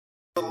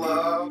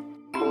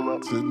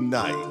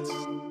Tonight,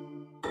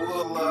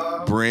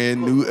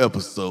 brand new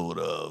episode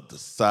of the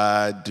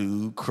Side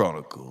Dude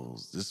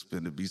Chronicles. This is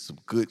going to be some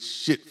good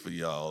shit for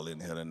y'all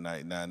in here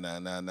tonight. Nah.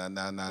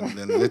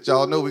 Let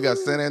y'all know we got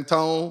San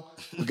Antonio,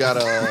 we got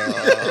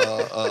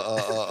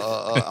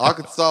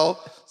Arkansas.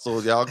 So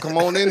y'all come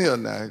on in here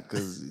now,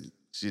 because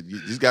shit, you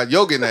just got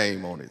Yogi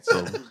name on it. So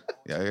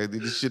y'all gotta do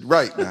this shit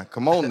right now.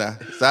 Come on now,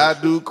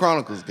 Side Dude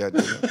Chronicles,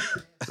 goddamn.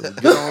 So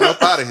get on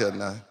up out of here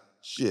now.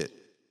 Shit.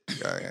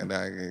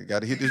 I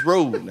gotta hit this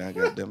road now,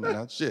 goddamn it.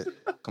 Now, shit.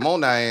 Come on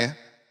now, Ann.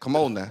 Come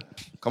on now,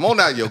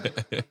 Yogi.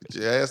 Get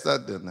your ass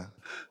out there now.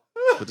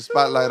 Put the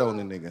spotlight on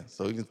the nigga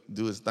so he can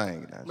do his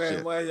thing now. Man,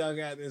 shit. why y'all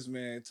got this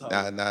man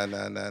talking? Nah.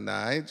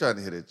 I ain't trying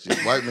to hear that shit.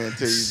 White man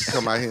tell you to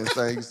come out here and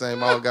sing, you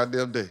sing all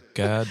goddamn day.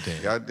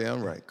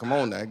 Goddamn right. Come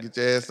on now, get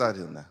your ass out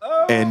here now.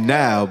 And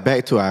now,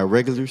 back to our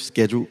regular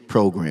scheduled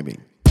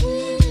programming.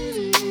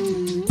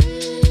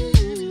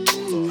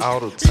 All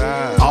the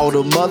time. All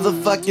the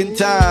motherfucking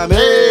time.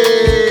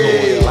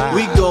 Hey,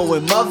 we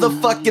going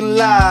motherfucking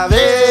live.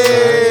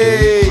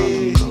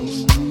 Hey,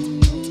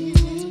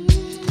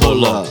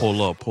 Pull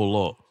up to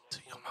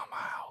your mama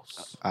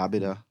house. I'll be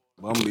there.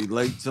 I'm gonna be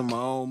late to my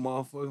own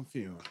motherfucking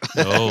funeral.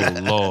 Oh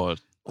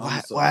Lord.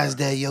 Why is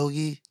that,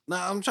 Yogi?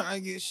 Nah, I'm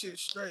trying to get shit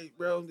straight,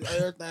 bro.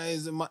 Everything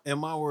is in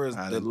my words.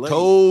 I delayed.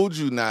 told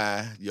you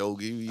now,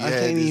 Yogi. I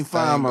can't even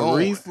find my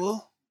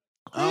reefer.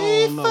 I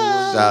don't know.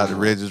 Shout out to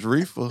Regis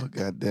Reefer,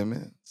 goddamn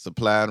it.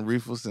 Supplying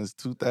reefer since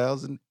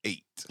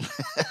 2008.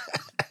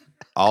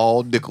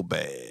 All nickel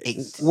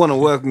bags. Want to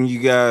welcome you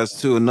guys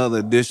to another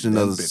edition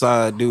of the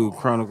Side Dude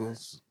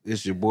Chronicles.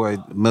 It's your boy,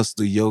 Mr.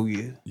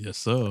 Yogi. Yes,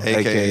 sir.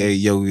 AKA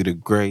Yogi the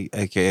Great,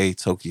 AKA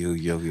Tokyo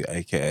Yogi,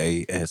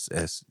 AKA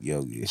SS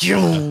Yogi.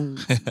 Save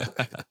me.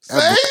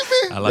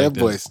 I like that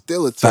boy's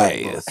still a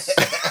turbo.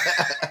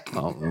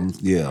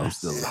 Yeah, I'm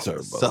still a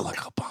turbo. Sell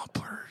like a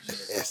bumper.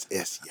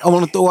 SS. I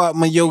want to throw out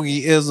my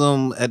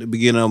Yogi-ism at the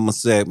beginning of my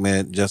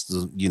segment just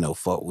to,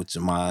 fuck with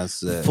your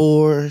mindset.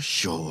 For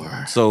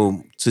sure.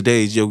 So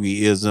today's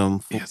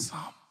Yogi-ism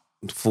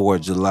for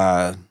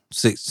July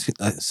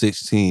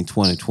 16,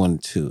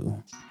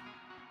 2022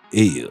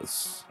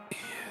 is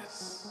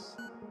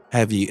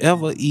have you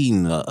ever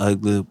eaten an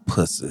ugly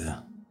pussy?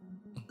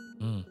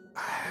 I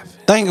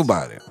haven't. Think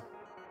about it.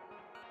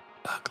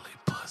 Ugly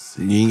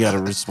pussy. You ain't got to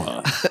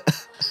respond.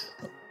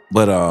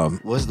 But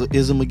What's the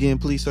ism again,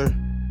 please, sir?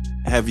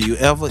 have you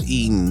ever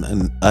eaten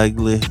an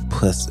ugly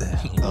pussy?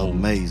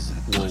 Amazing.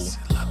 Pussy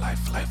look like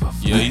Flavor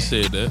Flav. Yeah, he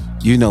said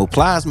that.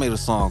 Plies made a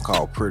song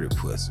called Pretty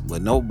Pussy,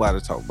 but nobody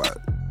talk about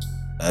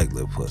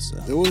ugly pussy.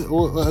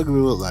 What ugly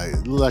look like?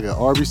 It look like an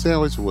Arby's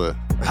sandwich or what?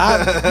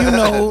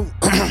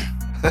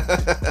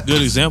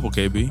 Good example,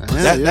 KB.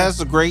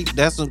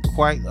 That's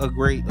quite a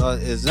great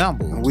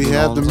example. We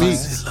have the meat.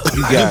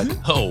 You got it.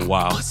 Oh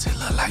wow. Pussy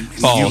look like me.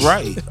 Pause. You're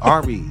right.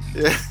 Arby's.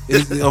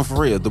 I'm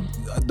for real.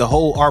 The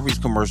whole Arby's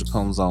commercial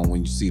comes on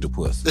when you see the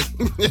pussy.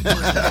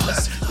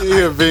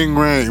 Yeah, Ving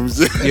Rhames.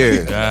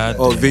 Yeah. God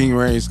Or damn. Ving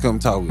Rhames come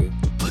talking.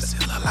 Pussy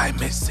look like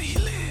Miss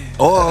Celie.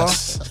 Or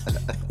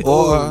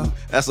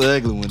That's an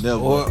ugly one, that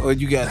one. or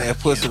you got that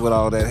pussy with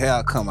all that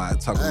hair come out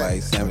talking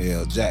like Samuel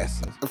L.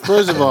 Jackson.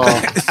 First of all,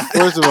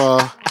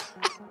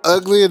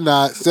 ugly or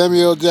not,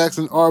 Samuel L.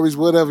 Jackson, Arby's,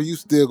 whatever, you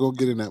still gonna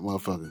get in that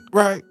motherfucker.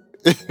 Right.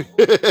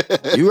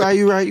 You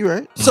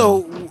right.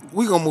 So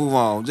we gonna move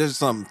on. Just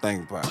something to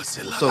think about.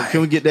 Pussy look So like.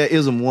 can we get that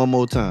ism one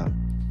more time?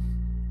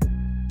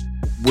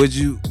 Would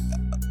you?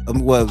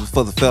 Well,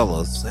 for the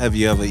fellas, have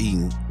you ever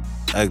eaten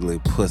ugly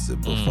pussy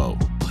before?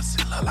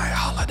 Pussy look like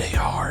Holiday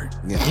Heart.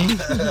 Yeah.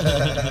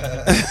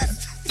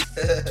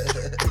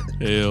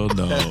 Hell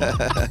no.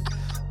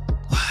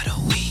 What a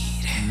weed.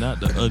 Not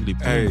the ugly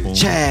Hey. boom boom.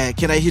 Chad,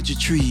 can I hit your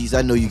trees?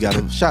 I know you got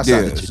them. Shouts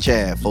out to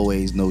Chad, 4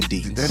 A's, no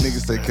D. That nigga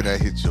say, can I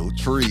hit your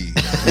tree?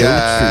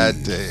 God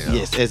damn.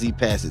 Yes, as he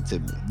passed it to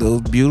me.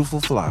 Those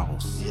beautiful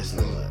flowers. Yes,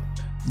 Lord.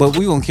 But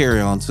we're gonna carry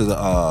on to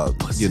the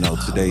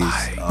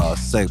today's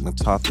segment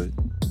topic.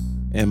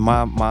 And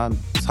my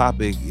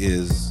topic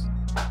is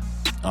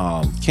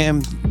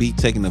can be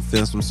taken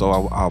offense from, so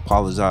I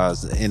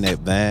apologize in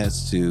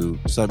advance to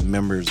certain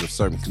members of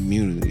certain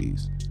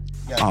communities.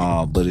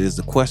 But it is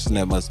a question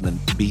that must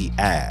be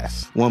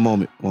asked. One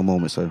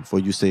moment, sir. Before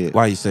you say it,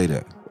 Why you say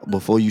that?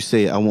 before you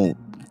say it, I want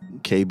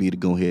KB to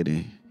go ahead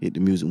and hit the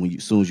music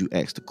as soon as you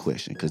ask the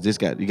question, because you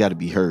got to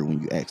be heard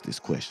when you ask this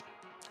question.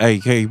 Hey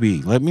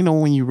KB, let me know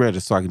when you're ready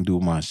so I can do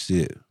my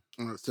shit.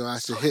 So I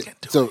should hit.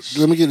 So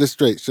let me get this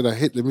straight. Should I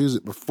hit the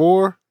music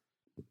before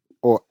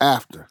or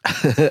after?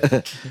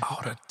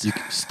 You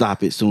can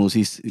stop it as soon as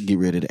he get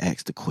ready to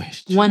ask the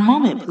question. 1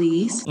 moment,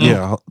 please.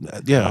 Yeah, hold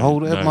that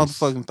Nice.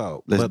 motherfucking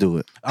thought. Let's But do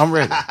it. I'm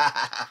ready.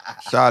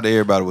 Shout out to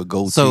everybody with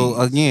gold So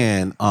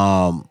again,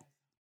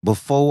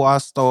 before I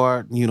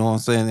start, you know what I'm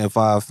saying, if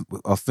I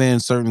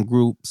offend certain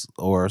groups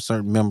or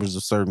certain members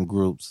of certain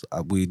groups,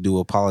 we do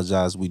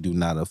apologize. We do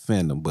not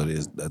offend them, but the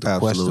Absolutely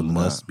question not.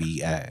 must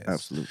be asked.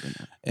 Absolutely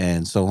not.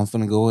 And so I'm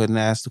finna go ahead and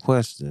ask the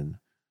question.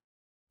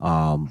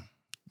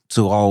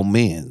 To all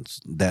men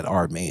that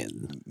are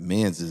men.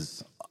 Men's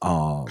is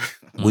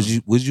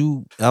Would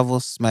you ever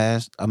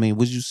smash? I mean,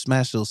 would you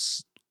smash a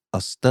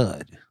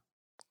stud?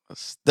 A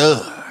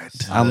stud.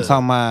 I'm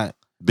talking about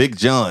Big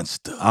John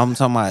stud. I'm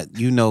talking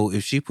about,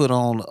 if she put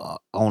on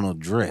a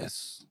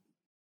dress,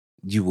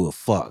 you will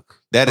fuck.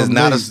 That is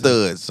not a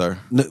stud, sir.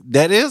 No,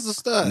 that is a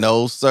stud.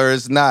 No, sir,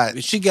 it's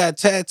not. She got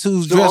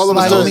tattoos So dressed all of a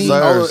like sudden, me.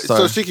 sir.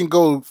 so she can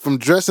go from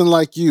dressing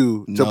like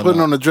you to No, putting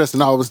no. on a dress,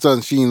 and all of a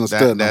sudden she ain't a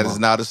stud. That is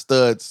not a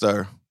stud,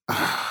 sir.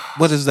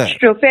 What is that?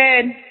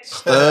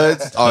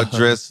 Studs are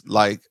dressed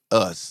like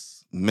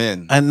us,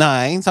 men. And nah,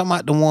 I ain't talking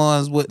about the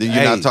ones with. You're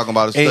not talking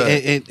about a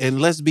stud.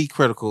 And let's be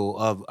critical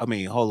of. I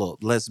mean, hold up.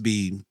 Let's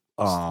be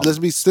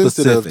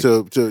sensitive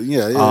specific. to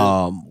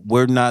yeah.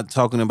 We're not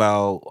talking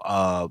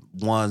about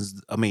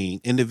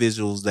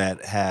individuals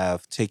that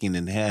have taken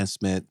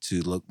enhancement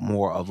to look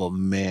more of a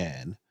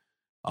man.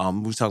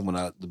 We're talking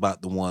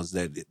about the ones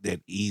that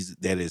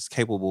is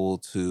capable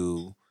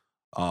to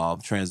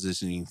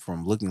transitioning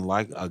from looking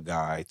like a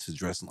guy to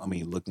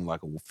looking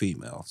like a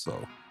female.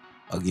 So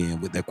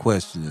again, with that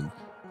question,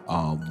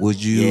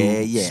 would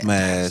you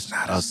smash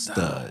a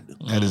stud?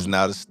 That is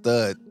not a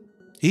stud.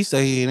 He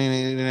say it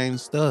ain't a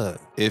stud.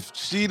 If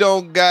she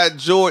don't got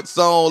jorts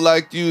on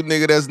like you,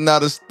 nigga, that's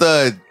not a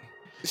stud.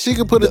 She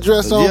could put a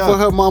dress on for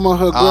her mama,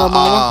 her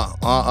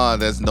grandmama.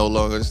 That's no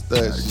longer a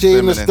stud. She's She ain't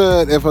a feminine.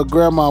 stud if her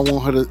grandma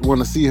want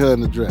to see her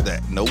in the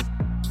dress. Nope.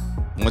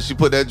 When she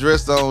put that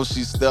dress on,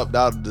 she stepped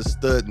out of the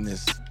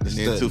studness and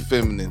into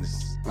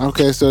feminineness.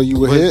 Okay, so you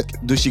were hit.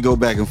 Do she go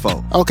back and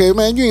forth? Okay,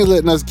 man, you ain't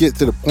letting us get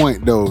to the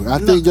point though. I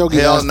think Yogi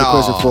asked the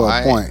question for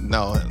a point.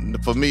 No,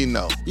 for me,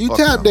 no. You Fuck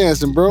tap no.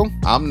 dancing, bro.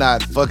 I'm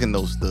not fucking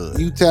no stud.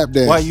 You tap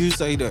dancing. Why you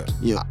say that?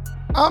 Yeah.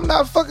 I'm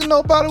not fucking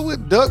nobody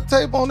with duct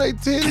tape on their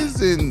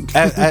titties and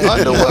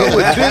underwear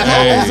with big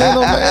holes in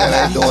them, man.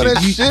 I ain't doing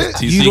that shit.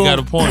 TC got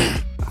a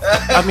point.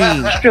 I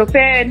mean,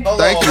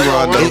 Thank you,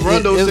 Rondo.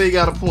 Rondo say he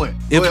got a point.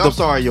 I'm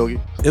sorry, Yogi.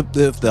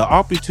 If the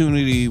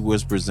opportunity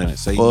was presented,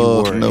 say you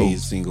were a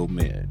single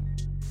man.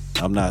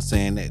 I'm not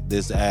saying that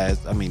this as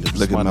the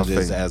Look at my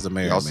this face. as a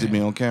married Y'all man. see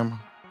me on camera?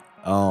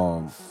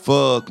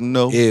 Fuck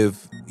no.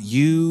 If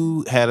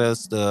you had a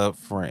stud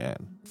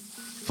friend,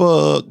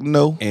 fuck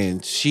no,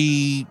 and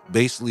she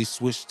basically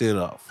switched it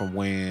up from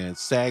wearing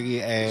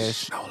saggy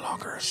ass no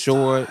longer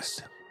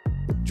shorts,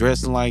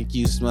 dressing like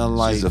you, smelling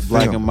like She's a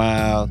Black femme. and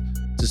Mild,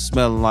 to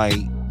smelling like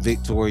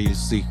Victoria's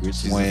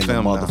Secrets, She's a wearing the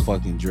femme now.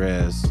 motherfucking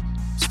dress.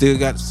 Still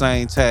got the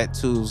same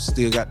tattoos,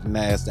 still got the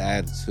nasty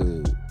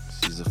attitude.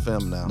 She's a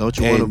femme now. Don't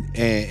you want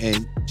to?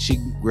 And she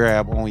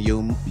grab on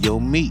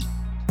your meat.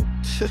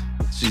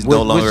 She's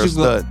no longer a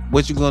stud.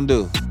 What you gonna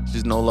do?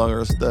 She's no longer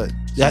a stud.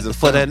 That's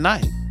for that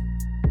night.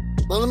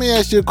 Well, let me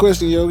ask you a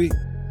question, Yogi.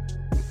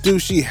 Do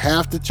she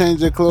have to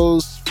change her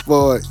clothes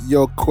for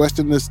your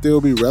question to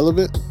still be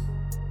relevant?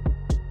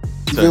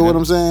 You feel what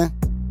I'm saying?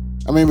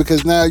 I mean,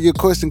 because now your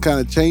question kind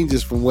of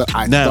changes from what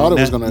I thought it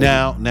was going to.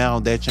 Now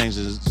that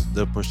changes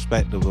the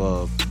perspective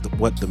of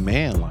what the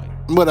man like.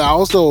 But I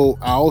also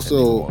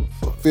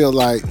feel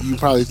like you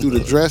probably threw the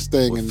dress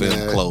thing in With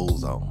there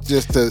clothes on.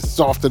 just to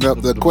soften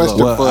up the question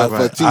Well,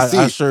 for TC.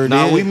 I sure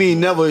Nah, did. we mean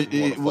never.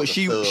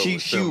 She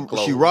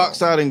She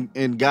rocks out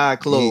in guy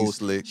clothes.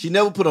 Slick. She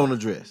never put on a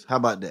dress. How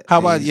about that? How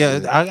about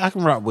I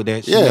can rock with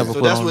that. She Yeah. never So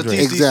put that's on what dress.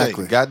 TC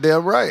Exactly.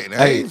 Goddamn right. I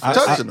Hey, ain't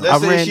touching them.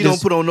 Let's say ran she this-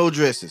 don't put on no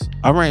dresses.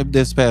 I ran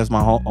this past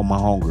my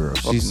homegirl.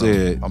 Fuck She no.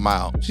 said, I'm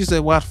out. she said,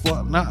 why the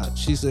fuck not?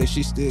 She said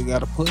she still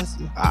got a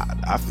pussy.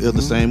 I feel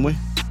the same way.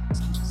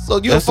 So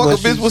you That's fuck a what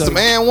she bitch with said. some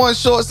and1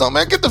 shorts on,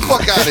 man? Get the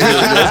fuck out of here.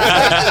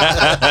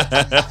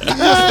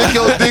 You stick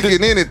your dick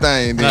in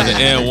anything, then. Not the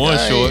and1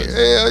 shorts.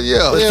 Hell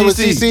yeah. Yeah, but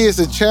TC, TC, it's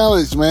a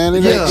challenge, man.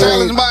 It ain't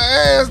Challenge my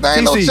ass. There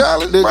ain't no TC,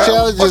 challenge. The bro.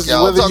 challenge Fuck is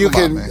y'all whether you talking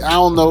can, about, man? I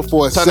don't know,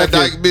 for a Turn that second.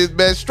 dyke bitch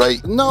back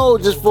straight. No,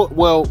 just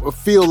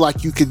feel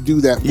like you could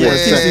do that for Yeah, a Yeah.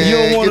 TC, second. you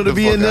don't want her Get to the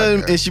be fuck in out nothing,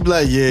 there. and she be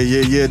like,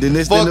 yeah. Then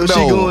next thing Fuck you know, no.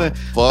 she going,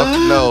 Fuck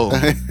no.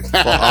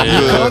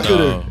 I'm good.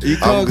 No. You I'm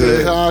conquered good.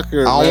 it.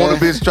 Conquer, I don't man.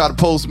 want a bitch to try to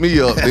post me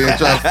up, then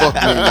try to fuck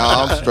me.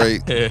 Nah, I'm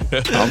straight.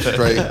 I'm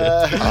straight.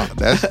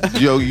 That's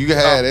you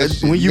had that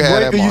shit. When you had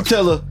break that her, you mark.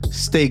 tell her,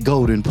 stay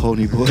golden,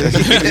 pony boy. right.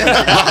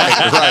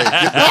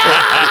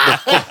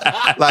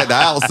 Like the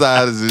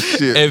outsiders and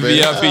shit. And man.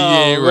 VIP, you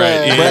ain't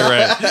right. You ain't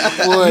right.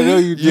 Boy, no,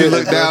 you You did.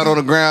 look down on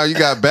the ground, you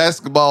got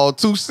basketball,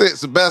 2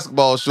 sets of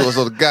basketball shorts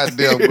on the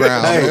goddamn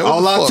ground. Hey, man. What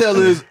all the I fuck, tell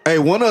man? is, hey,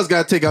 one of us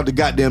got to take out the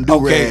goddamn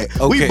do-rag.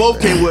 Okay. We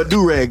both can't wear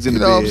do-rags in You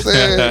the know what I'm bed.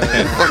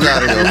 saying? Fuck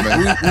out of here,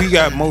 man. we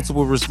got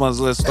multiple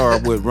responses. Let's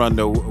start with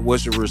Rondo.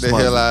 What's your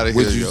response? hell outta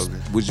here, Would you, Yogi.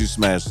 would you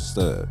smash the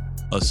stud?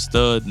 A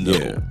stud? No.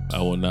 Yeah. I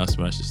will not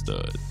smash a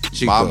stud.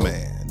 Chico, My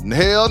man.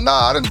 Hell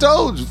nah, I done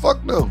told you.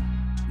 Fuck no.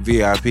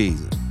 VIP,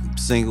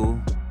 single.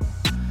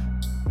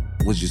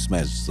 Would you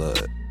smash the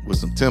stud? With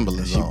some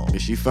Timberlands on.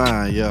 She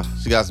fine, yeah.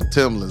 She got some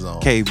Timberlands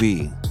on.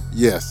 KB.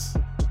 Yes.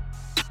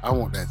 I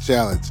want that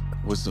challenge.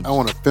 With some. I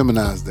want to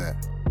feminize that.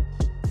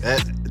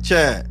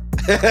 Chad.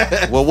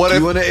 Well, what if?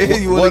 You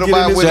wanna what get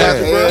about in with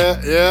this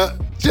that? bro? Yeah.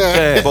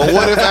 Chad. But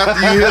what if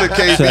after you hit her,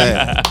 KB,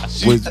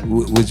 Chad,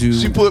 would you?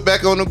 she put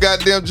back on them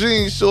goddamn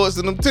jeans, shorts,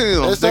 and them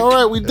Timbs? That's all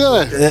right. We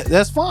done.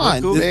 That's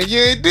fine. Man, you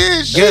ain't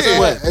did shit. Guess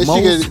what? And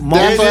she get Most-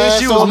 that fast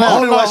she was on that.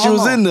 moaning while she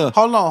was in there.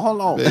 Hold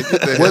on. Man,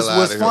 get the hell What's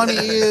outta here. funny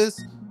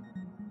is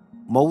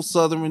most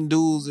Southern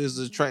dudes is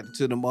attracted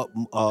to them up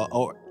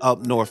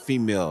north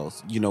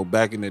females. You know,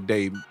 back in the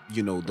day,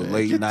 you know, the Man,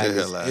 late get the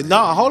hell outta 90s. here. No,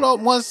 hold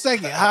on 1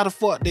 second. How the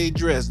fuck they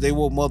dress? They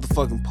wore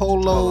motherfucking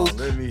polos, Hold on,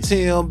 let me-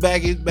 Tim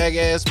baggy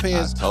ass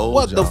pants. I told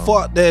What the y'all.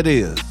 fuck that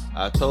is?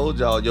 I told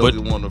y'all Yogi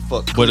want to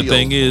fuck But the Cleo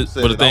thing is,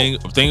 from but the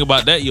Set It thing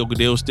about that, Yogi,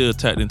 they were still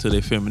tapped into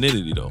their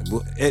femininity though.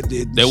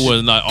 That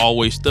was not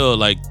always still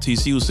like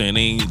TC was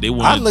saying. They I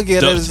want look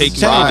at it as a taking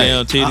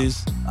challenge. their damn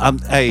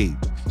titties. Hey,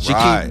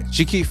 Right.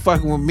 she keep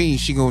fucking with me.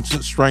 She gonna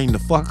strain the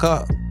fuck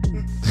up.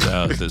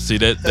 See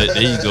that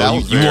there you That go.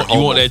 was You very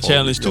want that homophobic.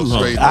 challenge Yo, too, huh?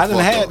 straight- I done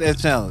fuck had up. that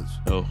challenge.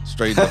 Oh,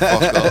 Straighten the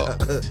fuck up.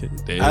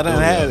 there you I done go.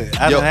 had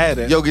it. I done had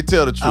it. Yogi,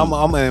 tell the truth. I'm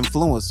an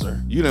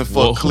influencer. You done fuck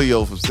Whoa.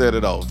 Cleo from Set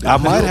It Off. I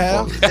might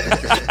have.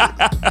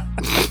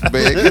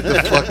 Man, get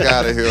the fuck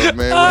out of here,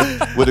 man.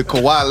 With the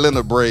Kawhi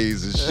Leonard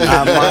braids and shit.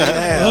 I might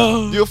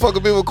have. You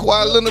fucking been with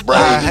Kawhi Leonard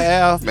braids? I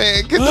have.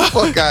 Man, get the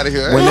fuck out of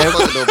here. I ain't Whenever-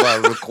 fucking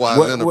nobody with Kawhi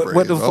Leonard braids.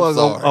 What the I'm fuck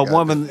sorry, a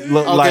woman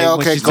look Okay, like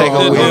okay, when she cool. take a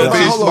Hold wig on, off?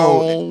 hold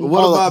on.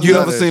 What Hold about up. You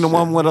None ever of seen that a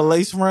woman with a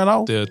lace front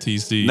on? Tell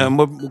TC. Nothing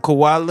but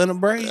Kawhi Leonard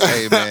braids?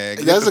 Hey, man.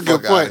 Get That's the a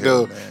good fuck outta point, here,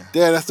 though. man.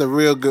 Yeah, that's a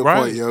real good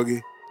Right. point,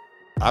 Yogi.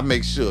 I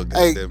make sure,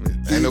 Hey, goddammit. Can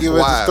Ain't you no give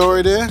us Kawhi. a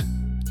story there?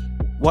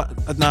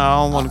 What? No, I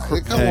don't want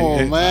to. Come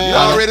on, man. You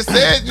already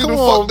said you Come done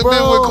on, fucked the man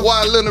bro. with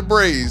Kawhi Leonard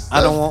braids. I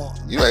don't want.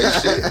 You ain't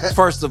shit.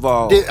 First of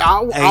all, Did,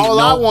 all I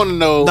no- want to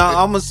know, no,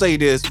 I'm gonna say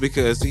this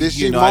because did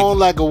she you know, moan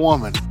like a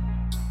woman?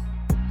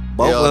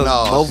 both Hell of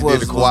no, both she of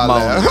did us the was Kawhi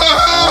moaning. laugh.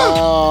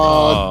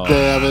 Oh,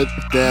 damn it.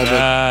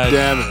 God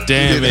Damn it. She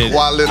damn did the it.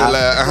 Kawhi Leonard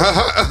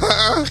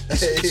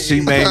laugh. She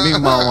made me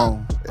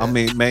moan.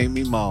 Made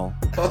me moan.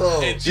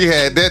 She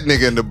had that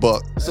nigga in the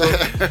buck.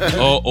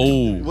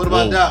 Oh. What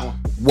about whoa. that one?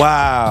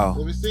 Wow.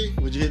 Let me see.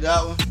 Would you hit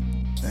that one?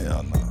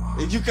 Hell no.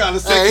 If you kind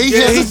of Hey, he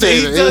second guess,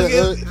 hesitated. took Yeah,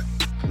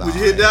 it. Would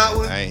you hit that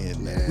one? I ain't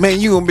hitting that. Man,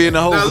 you gonna be in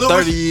the hole Now for look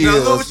what 30 you- now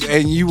look years what you-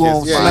 and you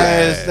won't Kiss my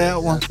smash ass.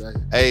 that one?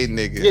 Hey,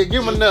 nigga. Yeah,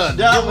 give him a nut.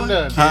 Give him a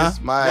nut. Huh? Kiss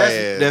my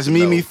ass. That's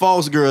Mimi No.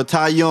 False girl,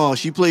 Ty Young.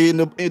 She played in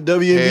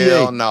WNBA.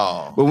 Hell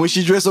no. But when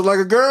she dressed up like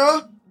a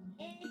girl,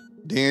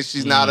 Then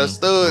she's not a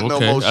stud no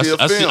Okay. more. She a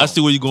I film.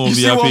 see where you going, you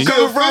see where I'm VIP.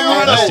 coming from?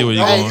 I see where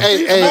you're going.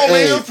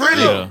 Hey,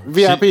 pretty. Yeah.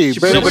 VIP,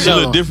 bring up She another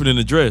look one. different in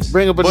the dress.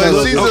 Bring up But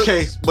another she's one.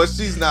 Okay. but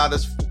she's not a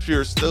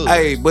pure stud.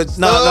 Hey, but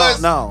no.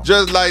 Studs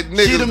Just like She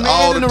the niggas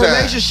all man in the the time.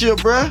 relationship,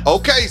 bruh.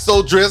 Okay,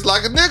 so dress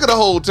like a nigga the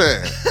whole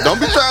time. Don't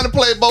be trying to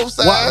play both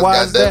sides.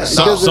 Why is goddamn that? it.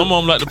 Some No.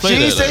 of them like to play She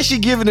that. ain't say she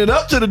giving it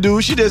up to the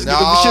dude. She just No,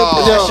 she'll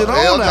put that shit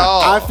hell on no. now.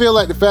 I feel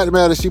like the fact of the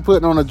matter she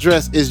putting on a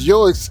dress is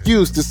your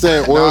excuse to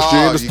say, well, No, she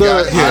ain't a you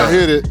stud. got- Yeah,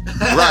 hit it.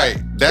 Right.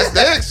 That's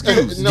their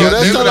excuse. No,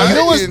 that's what not I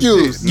your ain't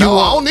excuse. shit. No, You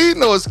I don't need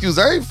no excuse.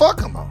 I ain't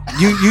fucking them.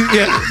 yes you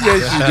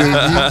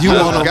do. You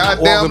want to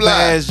Goddamn walk lie.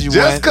 past you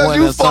Just because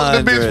you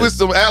fucked the bitch with with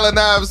some Allen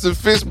Iverson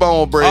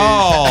fishbone braids,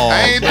 Oh,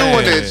 I ain't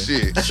man. doing that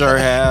shit. sure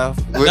have.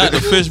 With Not the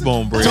the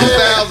fishbone braid.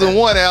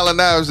 2001 Allen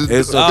Iverson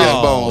It's fishbones.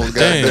 Oh,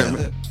 Goddamn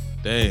it.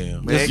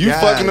 Damn. Man, You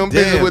God fucking them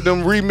damn. bitches with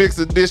them remix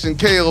edition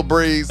kale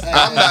braids.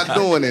 I'm not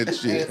doing that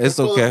shit. It's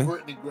okay.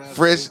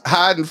 Fresh,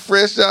 hiding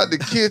fresh out the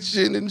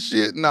kitchen and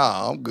shit.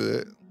 Nah, I'm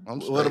good. I'm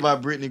straight. What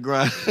about Brittany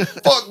Griner?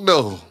 Fuck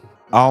no.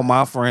 All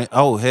my friends.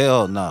 Oh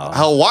hell no.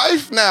 Her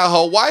wife now.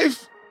 Her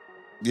wife.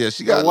 Yeah,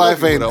 she got Her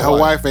wife lucky ain't with her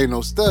wife ain't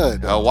no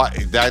stud. Her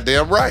wife. That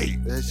damn right.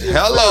 That shit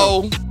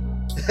Hello.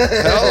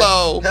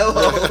 Hello.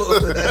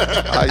 Hello.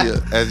 How you,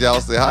 as y'all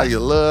say, how you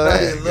love How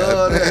that? you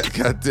love God,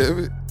 God damn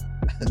it.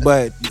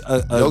 But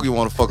Yogi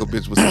want to fuck a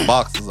bitch with some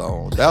boxes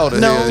on. That would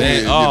have No. hell yeah,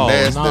 you Oh,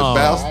 nasty no.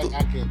 bastard. I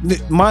can't do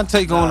that. my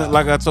take on it,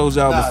 like I told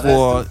y'all Nah,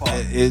 before,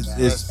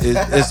 that's too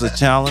far. it's a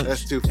challenge.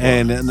 That's too far.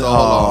 And So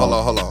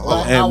hold on. Well,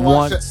 And I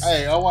watched once- it-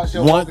 hey, I watched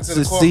her walk once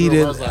into the courtroom,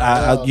 succeeded, I was like,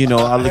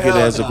 I look at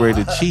it as a great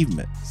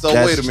achievement. So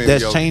that's, wait a minute,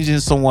 that's Yogi. changing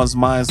someone's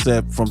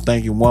mindset from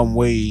thinking one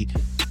way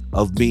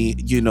of being,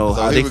 So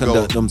how here they we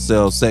conduct go.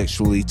 themselves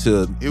sexually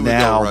to Here we go,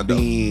 now Rondo.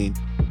 being,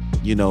 So,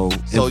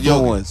 Yogi,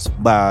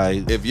 influenced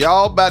by. If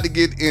y'all about to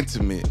get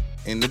intimate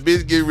and the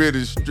bitch get ready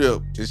to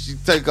strip and she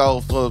take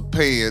off her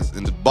pants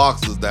and the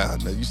boxers down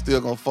there, you still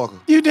gonna fuck her?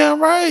 You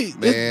damn right.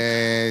 It's-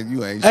 Man,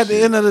 you ain't At shit.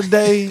 the end of the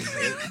day,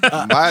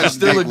 My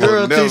still dick a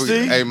girl, will never,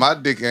 TC? Hey, my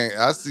dick ain't.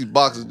 I see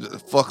boxers.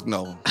 Fuck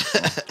no.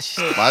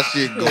 My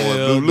shit going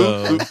Hell blue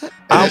no. loop.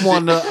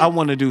 I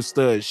want to do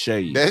stud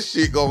shave. That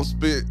shit gonna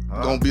spit.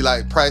 Gonna be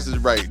like Price is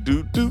Right.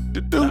 Do.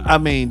 I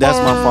mean, that's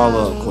my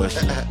follow up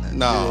question.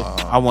 Nah.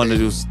 I want to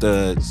do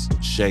studs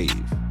shave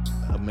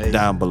Amazing.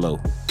 down below.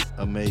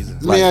 Amazing.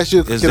 Let me ask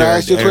you. is Can I there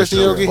ask you a an question,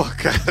 air Yogi?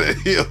 Fuck out of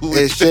here. with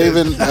Is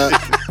shaving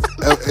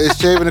is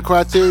shaving a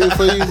criteria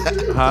for you?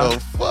 Huh? the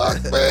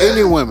fuck,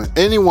 man.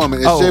 Any woman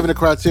is Oh. shaving a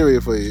criteria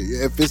for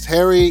you. If it's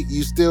hairy,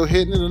 you still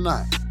hitting it or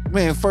not?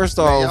 Man, first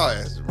Man, off, y'all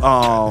answer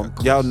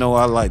right. y'all know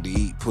I like to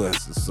eat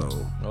pussy, so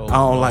Oh, I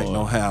don't like Lord.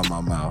 no hair in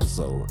my mouth.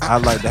 So I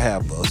like to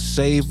have a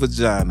shaved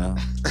vagina.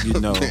 You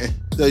know,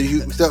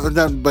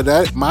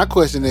 My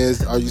question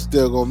is, are you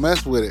still gonna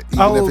mess with it,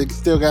 even if it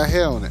still got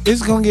hair on it?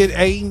 it's gonna get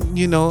eaten.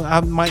 You know, I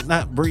might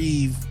not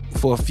breathe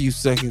for a few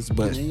seconds,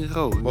 but There you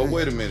go. Well,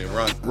 wait a minute,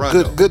 run.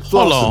 Good Hold flossing.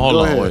 on, Go hold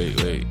on,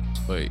 ahead.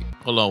 wait.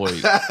 Hold on,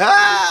 wait.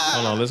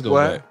 Hold on, let's go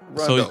What?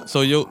 back. Rondo.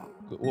 So yo,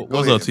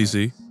 what's ahead, up,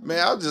 TC? Man,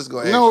 I was just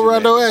gonna ask No, you.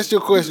 Rondo, man. ask your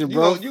question,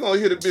 bro. You gonna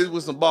hit a bitch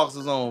with some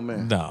boxers on,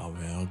 man? No,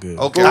 man, I'm good.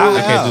 Okay, But,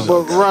 I can't do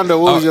but that. Rondo,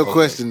 what was your Okay.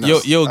 question? Now?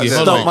 Yogi, I hold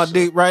stuck on. my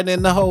dick right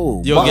in the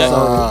hole. Yogi,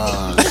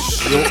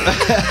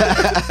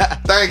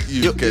 Thank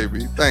you,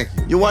 KB. Thank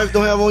you. Your wife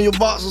don't have on your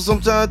boxers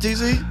sometime,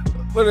 TC?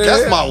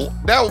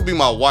 That would be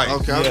my wife.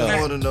 Okay, I just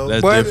want to know.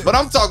 That's But- different. But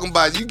I'm talking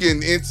about you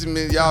getting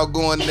intimate, y'all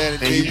going there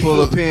And you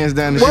pull her pants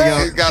down, and she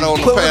She got on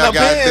the Pulling pair up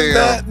hands,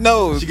 goddamn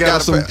no, got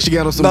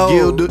on some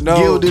No, no.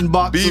 gilded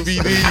boxers.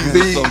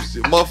 BVDs or some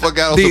shit. Motherfucker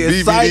got on the some BVDs.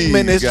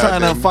 excitement is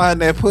trying to goddamn.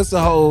 find that pussy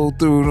hole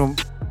through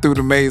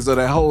the maze of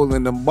that hole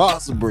in them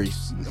boxer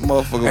briefs.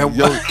 Motherfucker,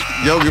 And-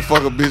 Yogi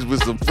fuck a bitch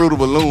with some fruity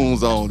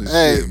balloons on and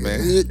shit,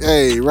 man.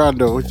 Hey,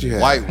 Rondo, what you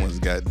have? White ones,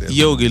 goddamn.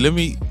 Yogi, let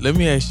me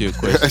ask you a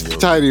question. Yogi.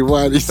 Tidy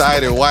whitey.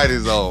 Tight and white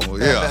is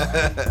on.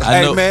 Yeah. I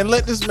Hey know, man,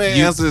 let this man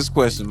You- answer this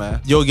question, man.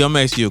 Yogi, I'm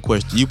asking you a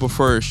question. You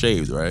prefer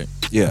shaved, right?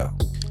 Yeah,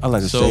 I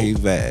like a So- shaved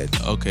vag.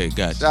 Okay,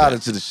 gotcha. Shout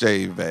out to the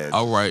shave badge.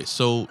 All right,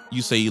 so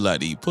you say you like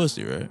to eat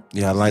pussy, right?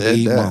 Yeah, I like to Said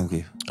eat that.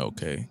 monkey.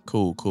 Okay,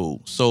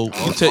 cool. So you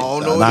I take.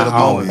 don't know Not what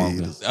all the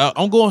monkey.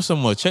 I'm going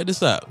somewhere. Check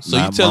this out. So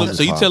you Not telling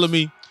monkey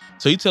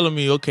you telling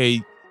me, okay,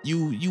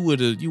 you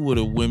with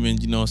a women,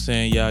 you know what I'm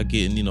saying, y'all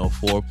getting, you know,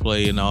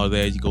 foreplay and all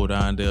that. You go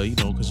down there, you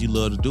know, because you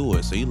love to do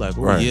it. So you like,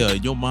 oh Right. yeah,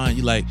 in your mind,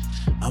 you like,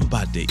 I'm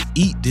about to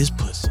eat this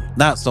pussy.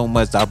 Not so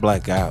much I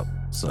black out.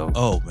 So,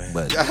 Oh man.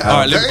 but All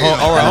right,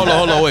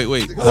 hold on, wait.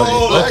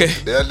 Whoa, Okay.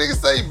 That nigga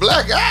say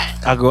black eye.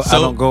 I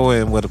So- don't go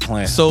in with a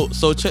plan. So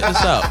check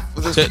this out.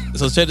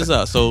 Check this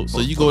out. So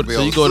you go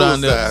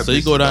down there. So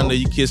you go down there.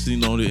 You kissing, you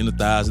know, in the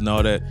thighs and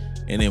all that,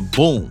 and then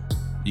boom,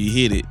 you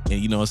hit it,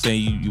 and you know what I'm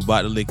saying. You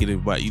about to lick it, you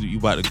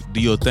about to do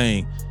your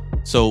thing.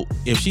 So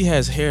if she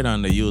has hair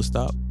down there, you'll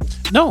stop.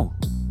 No,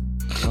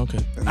 Okay.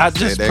 I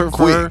just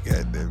prefer.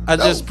 goddamn. I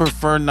just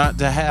prefer not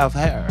to have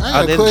hair.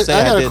 I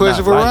got a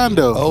question for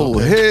Rondo. Oh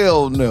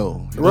hell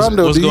no.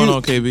 Rondo, What's do going you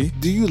on, KB?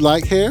 do you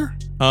like hair?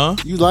 Huh?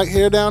 You like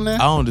hair down there?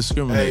 I don't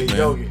discriminate, man.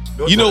 Yogi,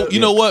 go You to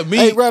know what? Me?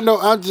 Hey, Rondo,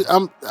 I'm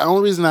the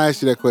only reason I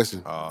asked you that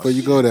question Oh, before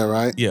you go there,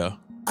 right? Yeah.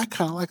 I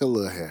kind of like a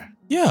little hair.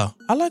 Yeah.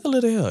 I like a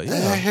little hair. That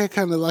Yeah. hair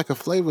kind of like a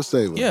flavor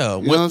saver. Yeah.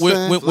 You know what I'm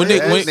saying? When they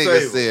That when,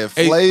 nigga said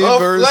Hey,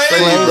 flavor flavor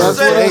saver. That's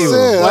what I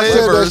said. I said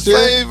Flavor that shit.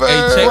 saver.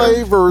 Hey, check-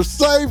 Flavor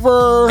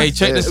saver. hey,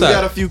 check this We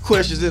got a out. few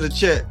questions in the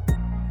chat.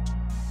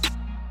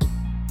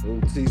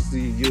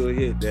 OTC, you'll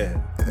hit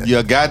that.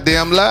 You're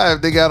goddamn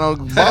live. They got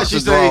on She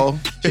boxers say, on.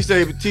 she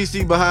say,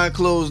 TC behind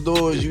closed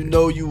doors, you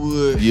know you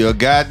would. You're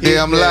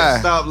goddamn hit that live.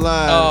 Stop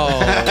lying.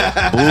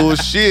 Oh.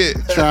 Bullshit.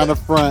 Trying to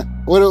front.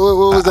 What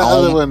was the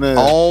other one there?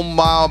 On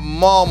my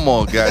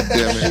mama,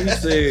 goddamn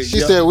it. She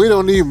said we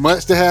don't need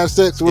much to have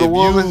sex with a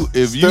woman.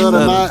 if you Stud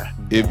or not.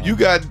 If you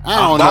got I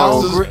don't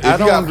know. boxers, if I you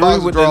don't got agree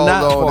boxer with the drawers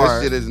not on, that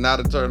part. shit is not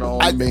a turn on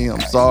to me. I'm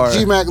sorry.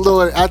 G-Mac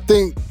Lord, I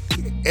think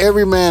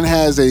every man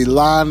has a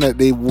line that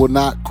they will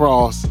not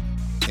cross.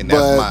 And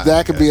that's But mine.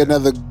 that could be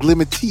another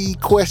glimity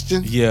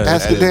question. Yeah,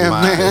 Ask That the is damn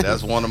mine. man.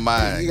 That's one of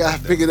mine. You gotta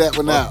figure that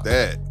one Fuck out.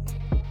 that.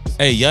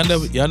 Hey, y'all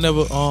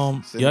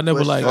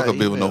never like. Fuck a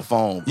bitch with no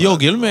phone.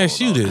 Yogi, let me ask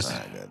you All the this. time,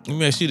 goddamn. Let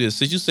me ask you this.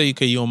 Since you say,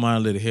 okay, you don't mind a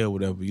little hair,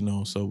 whatever, you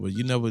know, so, but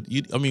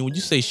I mean, when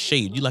you say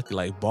shaved, you like it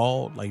like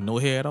bald, like no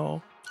hair at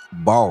all?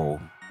 Ball.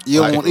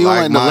 You don't want the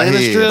my Lana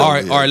head. strip? All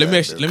right, let me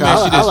ask you this.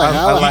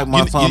 I like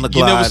my tongue to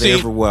you never glide seen-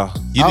 everywhere.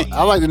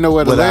 I like to know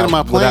where to Without- land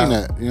my plane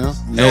without- at. You know.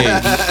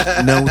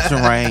 Hey, No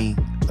terrain.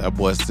 That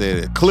boy said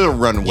it. Clear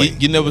runway.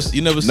 you never no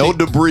seen,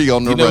 debris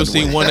on the you runway. never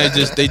seen one that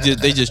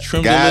they just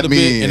trimmed a Guide little me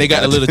bit in. and they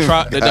got a little they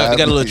got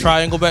a little me.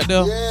 triangle back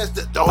there. Yes,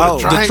 the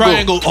The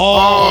triangle.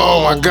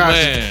 Oh my gosh,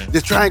 man. the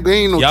triangle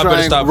ain't no Y'all better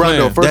triangle. stop Rondo,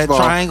 playing. first That of all,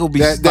 triangle be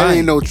that stank.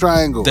 ain't no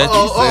triangle. That-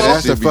 That's that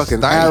a shit be fucking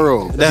stank.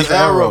 arrow. That's The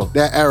arrow.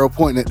 That arrow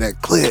pointing at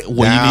that clip.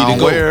 Where you need to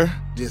go. Where?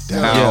 Just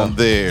Down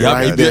there. Y'all-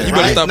 Right you there.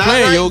 better stop not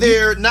playing, right Yogi.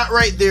 there, not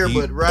right there,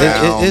 but right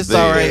Down It's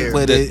all right, there.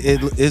 but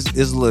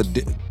it's a little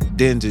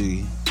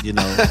dingy, you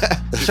know.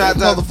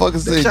 Shout out, Motherfucker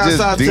said shouts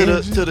just out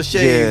dingy. to the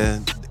shade. Yeah,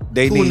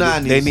 they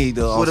Punani's need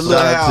to with a little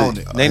hair on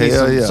it. They need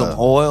Hell yeah. some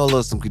oil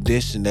or some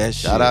condition. That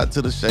shit. Shout out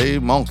to the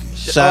shade monkey.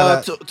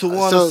 Shout out. to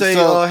want So- to say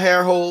so-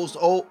 hair holds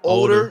older.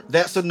 Older.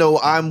 That's a no.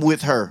 I'm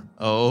with her.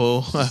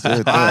 Oh,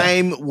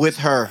 I'm with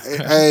her.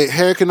 Hey,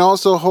 hair can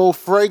also hold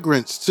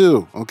fragrance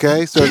too.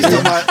 Okay, so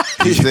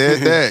He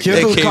said that.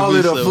 Kendall can't call be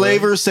it a so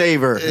flavor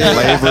saver.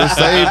 Flavor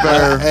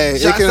saver. hey,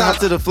 it Shouts can. out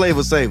to the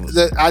flavor savers.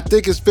 I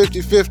think it's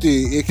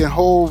 50-50. It can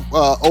hold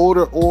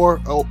odor or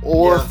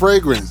Yeah.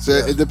 fragrance.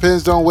 It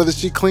depends on whether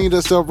she cleaned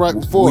herself right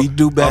before. We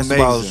do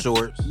basketball Amazing.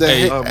 shorts. The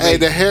Hey, hey,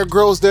 the hair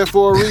grows there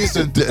for a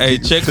reason. hey,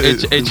 check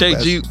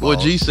G. What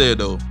G said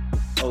though.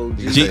 Oh,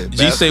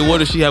 G say,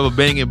 what if she have a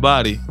banging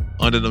body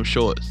under them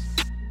shorts?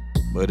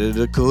 But it's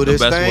the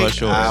coolest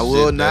thing. I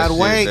will not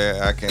wank.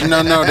 I can't.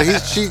 No.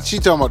 She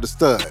talking about the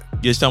stud.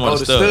 Yeah, she's talking about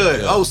the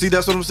stud. Yeah. Oh, see,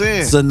 that's what I'm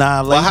saying.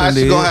 Well, how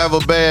she gonna have a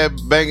bad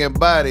banging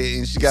body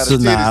and she got her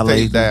titties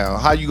taped down?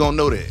 How you gonna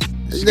know that?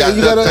 You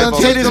gotta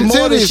untape them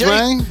titties,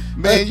 man.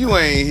 Man, you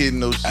ain't hitting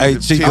no shit. Hey,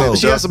 Chico.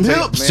 She has some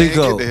hips.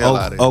 Chico, Get the hell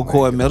out of here. Oak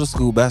Court Middle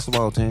School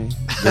basketball team.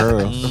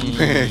 Girls.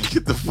 Man,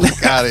 get the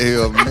fuck out of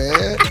here,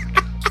 man.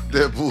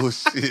 That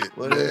bullshit.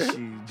 What is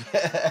she?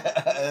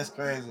 That's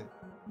crazy.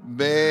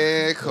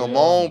 Man, come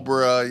on,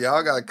 bro.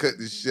 Y'all gotta cut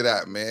this shit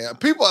out, man.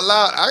 People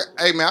allowed.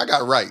 Hey, man, I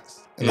got rights.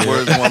 In the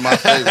words of one of my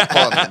favorite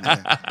partners,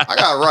 man. I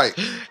got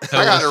rights.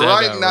 I got the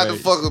right not to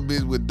fuck a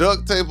bitch with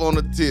duct tape on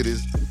the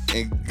titties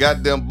and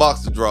goddamn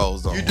boxer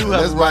drawers on. You do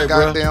have That's right, my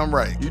goddamn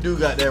right. You do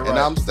got that right. And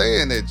I'm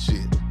saying that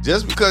shit.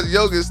 Just because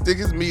Yogi stick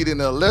his meat in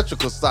the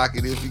electrical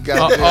socket if he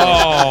got feel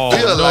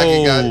like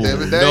he got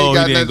them, that ain't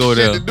got nothing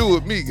shit to do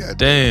with me, goddamn.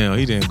 Damn,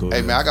 he didn't go there.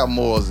 Hey man, I got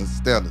morals and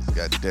standards,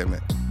 goddamn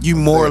it. You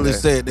morally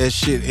said that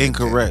shit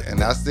incorrect.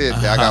 And I said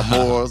that I got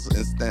morals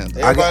and standards.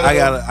 I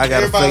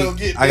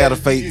got a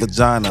fake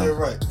vagina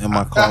in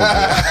my closet.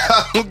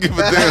 I don't give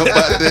a damn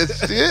about that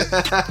shit.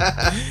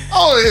 I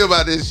don't hear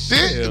about this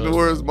shit. In the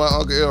words of my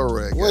Uncle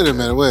Elroy. Wait a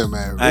minute.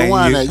 Rewind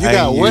that. You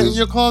got what in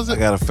your closet? I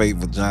got a fake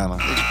vagina.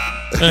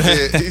 He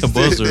said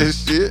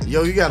this shit.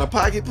 Yo, you got a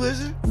pocket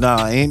pussy?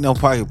 Nah, ain't no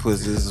pocket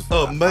pussy. It's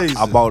amazing.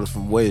 I bought it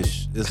from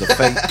Wish. It's a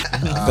fake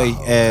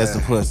ass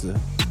pussy.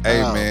 Hey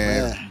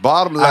man,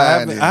 bottom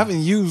line, I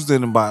haven't used it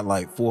in about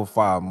like 4 or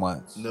 5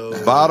 months. No.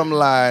 Bottom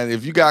line,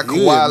 if you got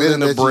Kawhi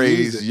Leonard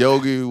braids,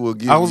 Yogi will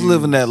give you. I was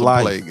living that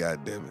life. Play,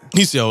 goddamn it.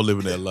 He said I was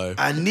living that life.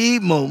 I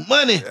need more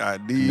money. I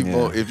need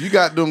more. If you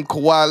got them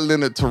Kawhi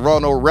Leonard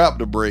Toronto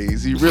Raptor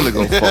braids, he really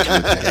gonna fuck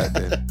with you.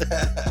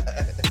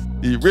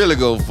 Goddamn. He really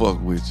gonna fuck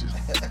with you.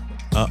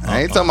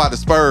 I ain't talking about the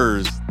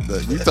Spurs.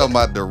 You talking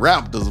about the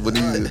Raptors when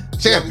he's a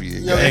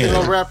champion. Yo, you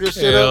gonna wrap your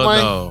shit up,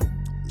 man? No.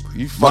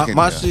 You fucking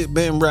my shit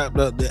been wrapped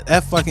up.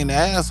 That fucking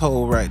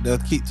asshole right there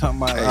keep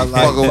talking about. Hey,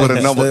 fucking with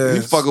a number. He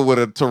fucking with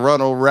a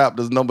Toronto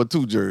Raptors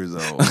 #2 jersey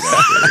on.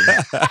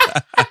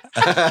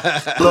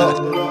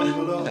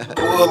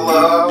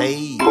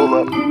 Hey.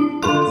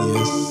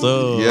 Yes,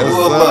 sir. Yes,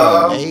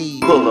 sir. Hey.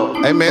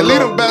 Hey man, leave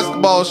them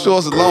basketball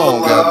shorts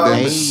alone,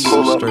 goddamn.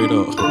 Straight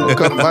up. Don't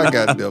cut my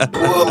goddamn.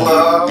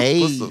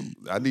 Hey.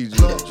 I need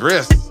you to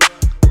dress.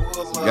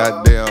 Some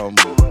goddamn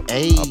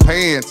a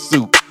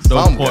pantsuit.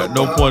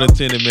 No point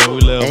intended, man.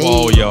 We love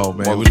all y'all,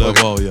 man. We love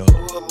all y'all.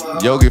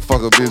 Yogi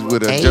fuck a bitch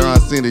with a John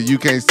Cena "You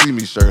Can't See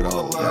Me" shirt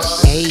on.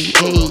 Hey.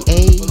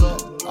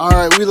 All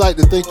right, we'd like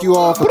to thank you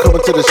all for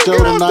coming to the show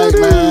tonight,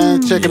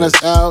 man. Checking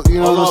us out, you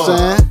know what I'm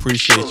saying?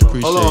 Appreciate you.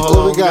 Hold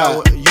on. We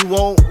got? You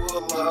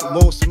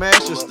won't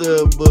smash your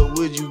stud, but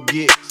would you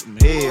get some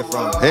head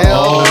from it?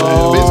 Hell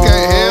no. Bitch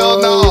can't, hell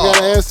no. We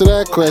gotta answer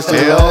that question.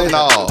 Hell right?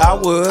 no. I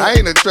would. I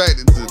ain't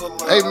attracted to.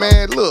 Hey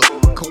man, look,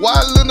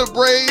 Kawhi Leonard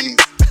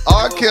braids,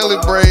 R. Kelly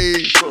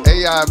braids,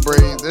 AI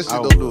braids. That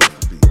shit don't do it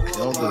for me.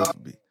 Don't do it for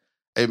me.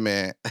 Hey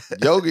man,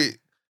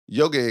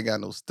 Yogi ain't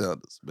got no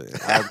standards, man.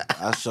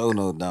 I sure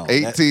no doubt.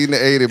 18 to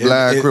 80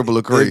 blind cripple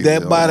of crazy. If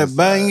that body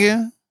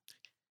banging.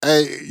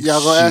 Hey,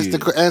 y'all gonna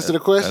answer the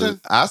question?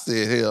 I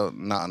said hell,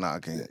 I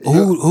can't.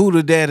 Who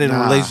the dad in a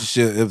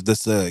relationship if the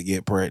son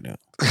get pregnant?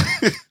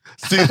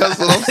 See, that's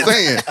what I'm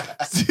saying.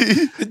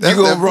 See, you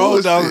gonna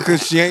roll down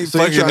because she ain't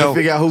fucking trying to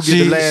figure out who get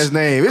the last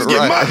name. It's get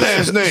my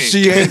last name.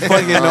 She ain't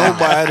fucking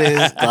nobody.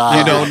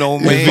 You don't know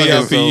me.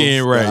 VIP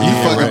ain't right. You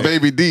fucking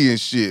Baby D and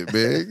shit,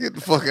 man. Get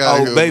the fuck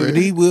out of here, Baby man.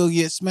 D will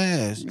get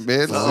smashed.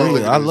 Man,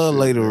 I love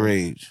later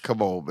rage.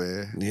 Come on,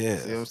 man. Yeah.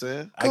 See what I'm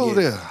saying? Go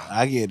there.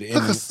 I get it.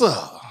 Look us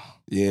up.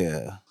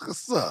 Yeah. Look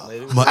us up.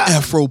 My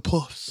Afro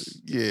puffs.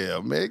 Yeah,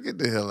 man. Get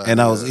the hell out of here.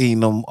 And I was eating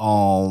them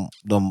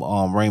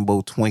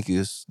rainbow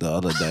Twinkies the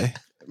other day.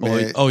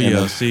 Man, Oh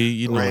yeah, see,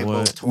 you know Rainbow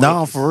what? Twinkies.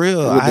 No, for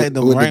real. I had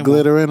them with the rainbow.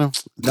 glitter in them.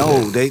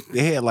 No, they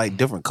had like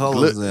different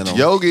colors in them.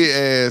 Yogi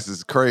ass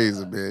is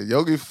crazy, man.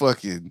 Yogi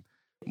fucking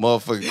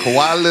motherfucking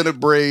Kawhi Leonard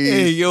braids.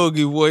 Hey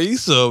Yogi, boy, you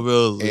something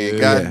else, and man.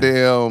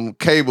 goddamn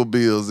cable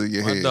bills in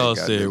your My head. dog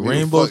said goddamn.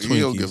 rainbow He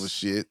don't give a Twinkies.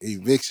 shit.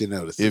 Eviction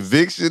notices.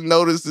 Eviction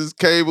notices,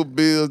 cable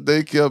bills,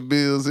 daycare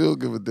bills. He don't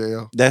give a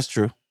damn. That's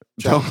true.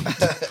 Don't,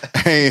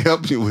 I ain't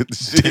help you with the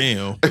shit.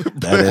 Damn.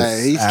 That is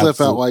Hey, he slip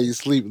absolute- out while you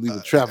sleep and leave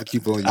a traffic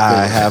keeper on your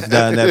I face. have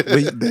done that.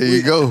 There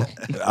you go.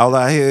 All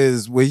I hear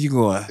is where you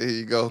going? There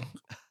you go.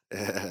 You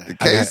I can't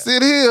got-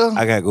 sit here.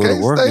 I gotta go Can't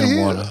to work stay in the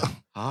here. morning.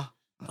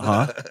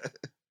 Huh?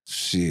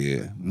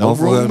 Shit. No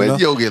room no. in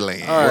Yogi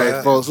land. All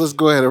right, folks, let's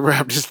go ahead and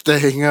wrap this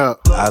thing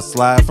up. I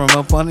slide from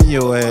up under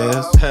your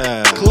ass.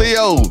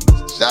 Cleo.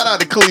 Shout out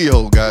to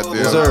Cleo, goddamn.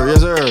 Yes,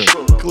 sir.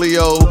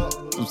 Cleo,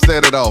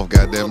 set it off,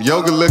 goddamn.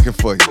 Yogi looking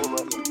for you.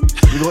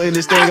 We gonna end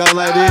this thing out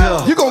like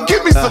this. You gonna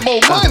give me some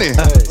more money.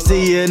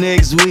 See you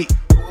next week.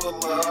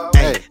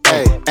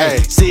 Hey.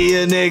 See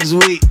you next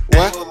week.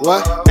 What?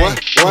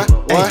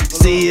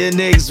 See you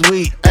next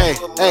week. Hey.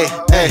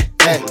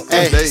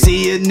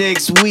 See you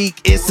next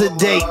week. It's a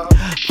date.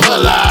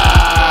 Pull up.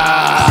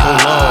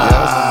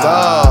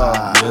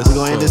 Yes, sir. We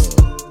gonna end this.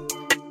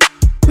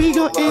 We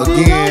gonna end it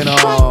Again,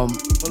 off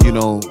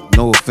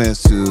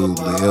offense to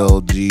the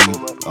LGBT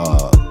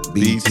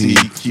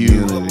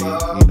community.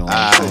 You know what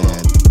I'm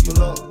saying? You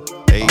know,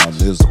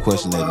 this is a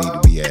question that need to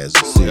be asked.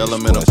 A serious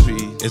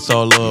question. It's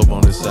all love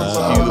on this side.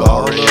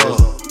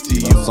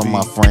 Some of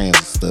my friends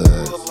are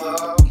studs.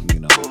 You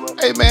know.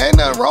 Hey man, ain't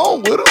nothing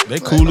wrong with them. They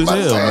cool as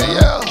hell, man.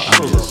 Yeah.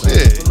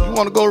 Shit. You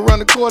want to go run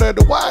the court at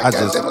the Y? I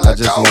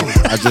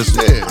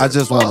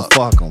just want to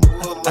fuck them.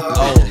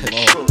 Oh,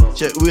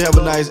 Lord. We have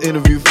a nice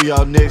interview for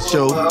y'all next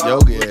show.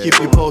 Yogi, keep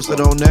you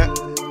posted on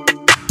that.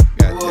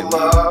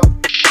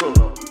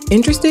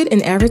 Interested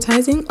in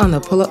advertising on the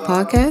Pullup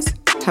podcast?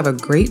 Have a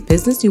great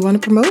business you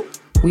want to promote?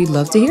 We'd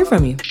love to hear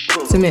from you.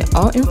 Submit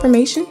all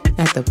information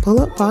at the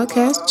Pullup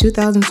Podcast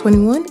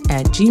 2021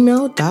 at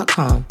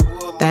gmail.com.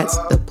 That's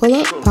the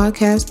Pullup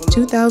Podcast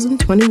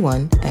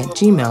 2021 at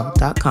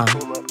gmail.com.